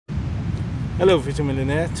Hello Future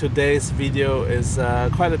Millionaire, today's video is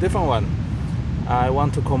quite a different one. I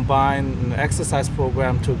want to combine an exercise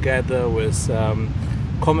program together with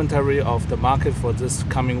commentary of the market for this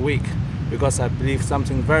coming week, because I believe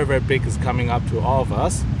something very big is coming up to all of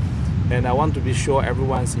us, and I want to be sure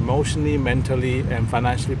everyone's emotionally, mentally and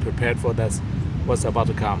financially prepared for what's about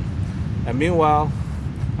to come. And meanwhile,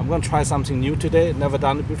 I'm going to try something new today. Never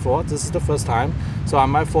done it before. This is the first time, so I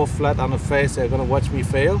might fall flat on the face. They're going to watch me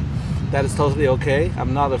fail. That is totally okay.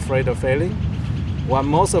 I'm not afraid of failing. What I'm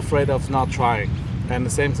most afraid of is not trying. And the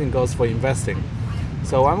same thing goes for investing.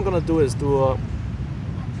 So what I'm going to do is do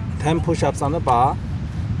 10 push-ups on the bar,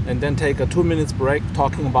 and then take a 2 minutes break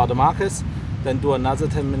talking about the markets, then do another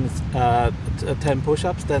 10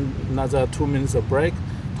 push-ups, then another 2 minutes of break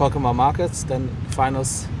talking about markets, then final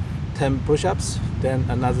 10 push-ups, then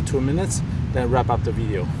another 2 minutes, then wrap up the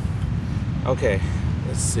video. Okay,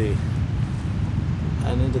 let's see.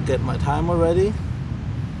 I need to get my timer ready.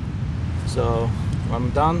 So when I'm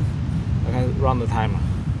done, I can run the timer.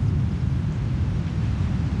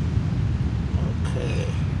 Okay.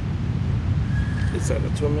 It's at a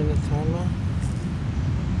 2-minute timer.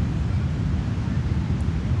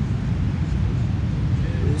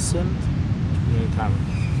 Recent 2-minute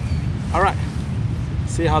timer. Alright.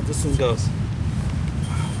 See how this one goes.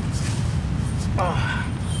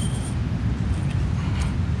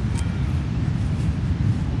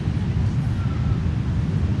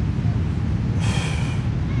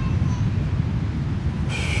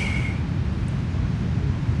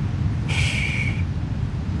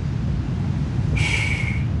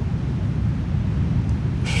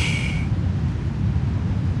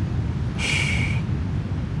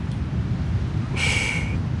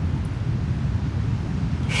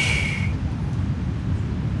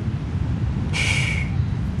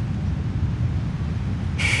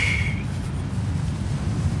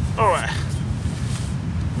 Alright,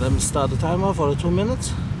 let me start the timer for the 2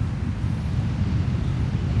 minutes.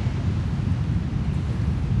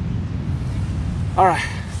 Alright,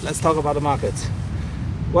 let's talk about the markets.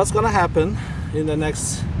 What's gonna happen in the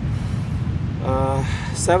next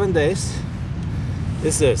 7 days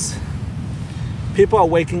is this. People are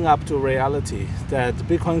waking up to reality that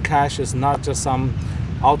Bitcoin Cash is not just some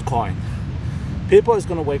altcoin. People is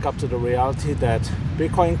gonna wake up to the reality that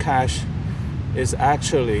Bitcoin Cash is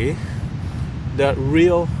actually the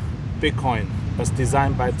real Bitcoin as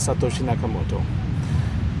designed by Satoshi Nakamoto.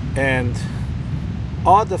 And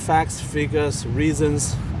all the facts, figures,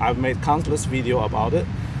 reasons, I've made countless videos about it.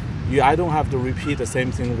 I don't have to repeat the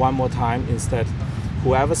same thing one more time. Instead,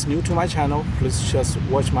 whoever's new to my channel, please just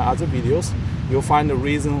watch my other videos. You'll find the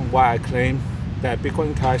reason why I claim that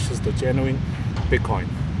Bitcoin Cash is the genuine Bitcoin.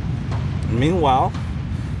 Meanwhile,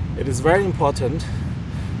 it is very important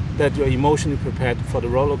that you're emotionally prepared for the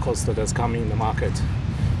roller coaster that's coming in the market.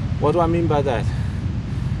 What do I mean by that?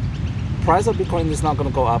 Price of Bitcoin is not going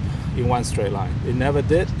to go up in one straight line. It never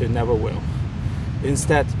did, it never will.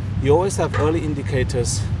 Instead, you always have early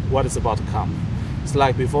indicators what is about to come. It's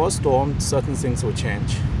like before a storm, certain things will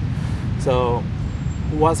change. So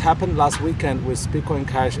what's happened last weekend with Bitcoin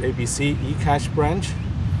Cash ABC eCash branch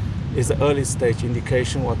is an early stage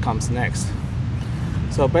indication what comes next.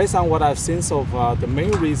 So based on what I've seen so far, the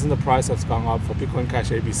main reason the price has gone up for Bitcoin Cash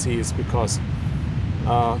ABC is because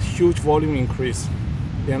huge volume increase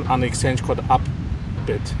on the exchange called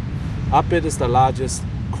Upbit. Upbit is the largest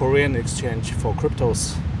Korean exchange for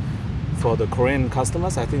cryptos for the Korean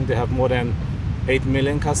customers. I think they have more than 8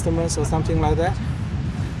 million customers or something like that.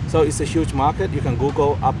 So it's a huge market. You can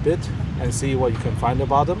Google Upbit and see what you can find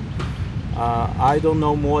about them. I don't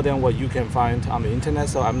know more than what you can find on the internet,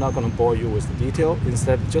 so I'm not going to bore you with the detail.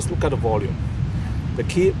 Instead, just look at the volume. The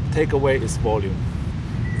key takeaway is volume.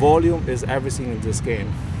 Volume is everything in this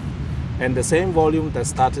game. And the same volume that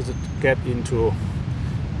started to get into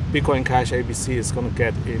Bitcoin Cash ABC is going to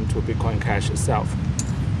get into Bitcoin Cash itself.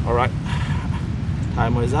 Alright,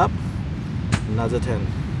 timer is up. Another 10.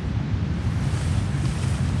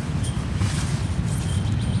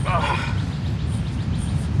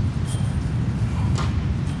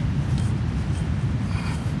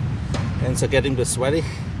 Hands are getting a bit sweaty.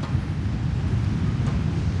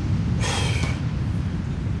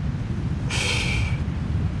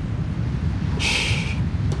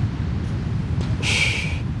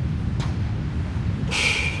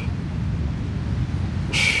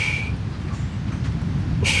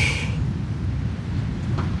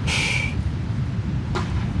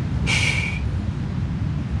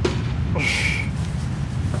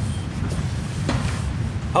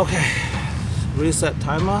 Okay, reset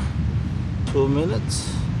timer, 2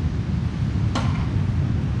 minutes,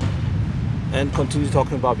 and continue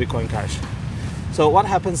talking about Bitcoin Cash. So what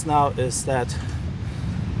happens now is that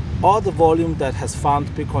all the volume that has found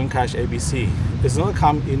Bitcoin Cash ABC is going to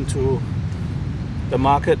come into the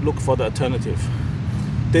market, look for the alternative.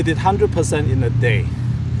 They did 100% in a day,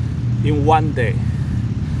 in one day.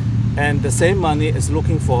 And the same money is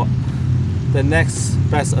looking for the next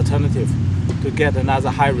best alternative to get another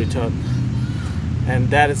high return. And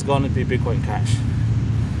that is going to be Bitcoin Cash.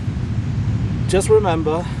 Just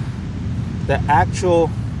remember, the actual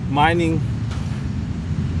mining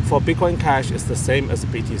for Bitcoin Cash is the same as the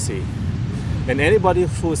BTC. And anybody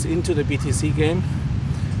who is into the BTC game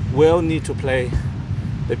will need to play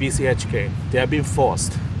the BCH game. They are being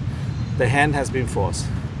forced. The hand has been forced.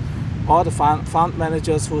 All the fund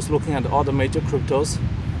managers who's looking at all the major cryptos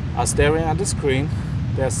are staring at the screen.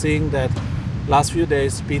 They're seeing that last few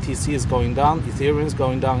days BTC is going down, Ethereum is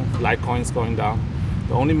going down, Litecoin is going down.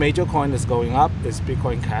 The only major coin that's going up is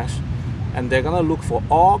Bitcoin Cash. And they're gonna look for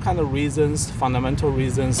all kind of reasons, fundamental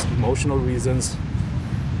reasons, emotional reasons,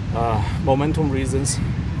 momentum reasons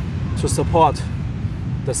to support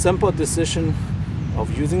the simple decision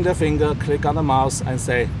of using their finger, click on the mouse and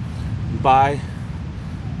say, buy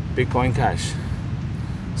Bitcoin Cash.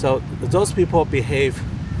 So those people behave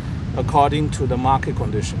according to the market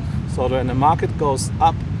condition. So when the market goes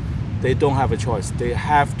up, they don't have a choice. They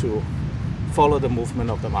have to follow the movement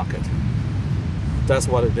of the market. That's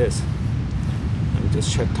what it is. Let me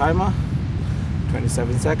just check timer,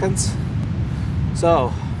 27 seconds.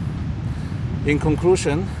 So, in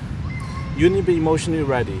conclusion, you need to be emotionally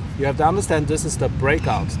ready. You have to understand this is the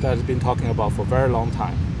breakout that I've been talking about for a very long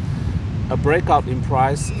time. A breakout in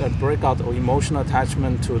price, a breakout of emotional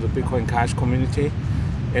attachment to the Bitcoin Cash community.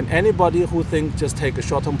 And anybody who thinks just take a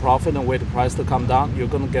short-term profit and wait the price to come down, you're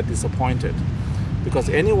going to get disappointed. Because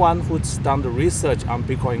anyone who's done the research on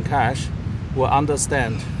Bitcoin Cash will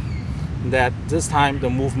understand that this time the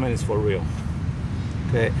movement is for real.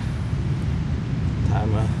 Okay,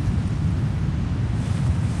 timer.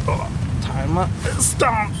 Timer is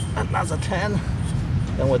down. Another 10.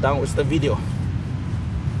 Then we're done with the video.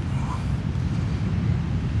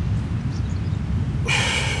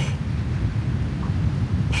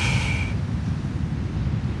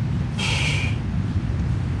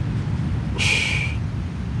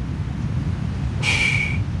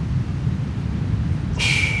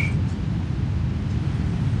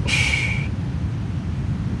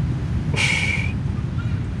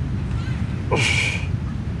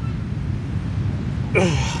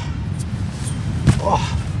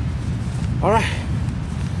 All right.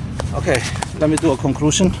 Okay, let me do a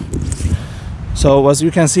conclusion. So as you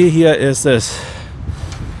can see here is this.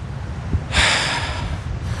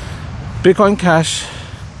 Bitcoin Cash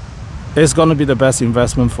is going to be the best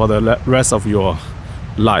investment for the rest of your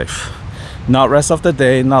life. Not rest of the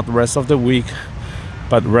day, not rest of the week,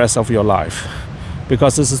 but rest of your life.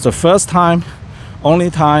 Because this is the first time, only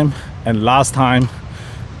time, and last time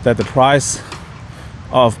that the price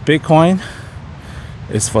of Bitcoin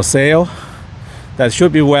is for sale. That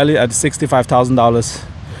should be valued at $65,000.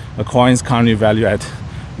 A coin is currently valued at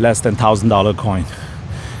less than $1,000 coin.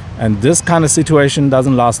 And this kind of situation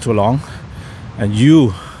doesn't last too long. And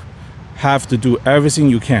you have to do everything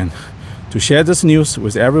you can to share this news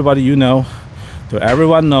with everybody you know, so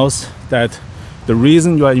everyone knows that the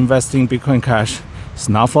reason you are investing in Bitcoin Cash is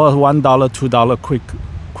not for a $1, $2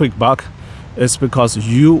 quick buck. It's because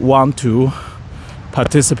you want to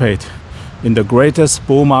participate in the greatest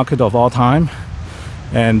bull market of all time.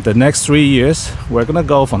 And the next 3 years, we're gonna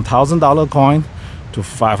go from $1,000 coin to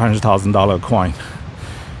 $500,000 coin.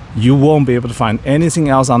 You won't be able to find anything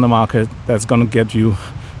else on the market that's gonna get you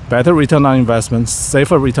better return on investment,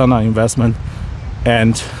 safer return on investment,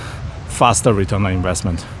 and faster return on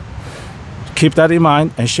investment. Keep that in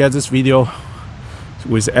mind and share this video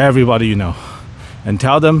with everybody you know. And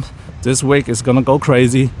tell them this week is gonna go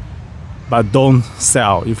crazy, but don't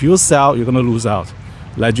sell. If you sell, you're gonna lose out.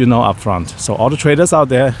 Let you know up front. So all the traders out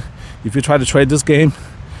there, if you try to trade this game,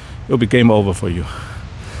 it'll be game over for you.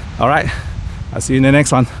 All right, I'll see you in the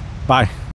next one. Bye.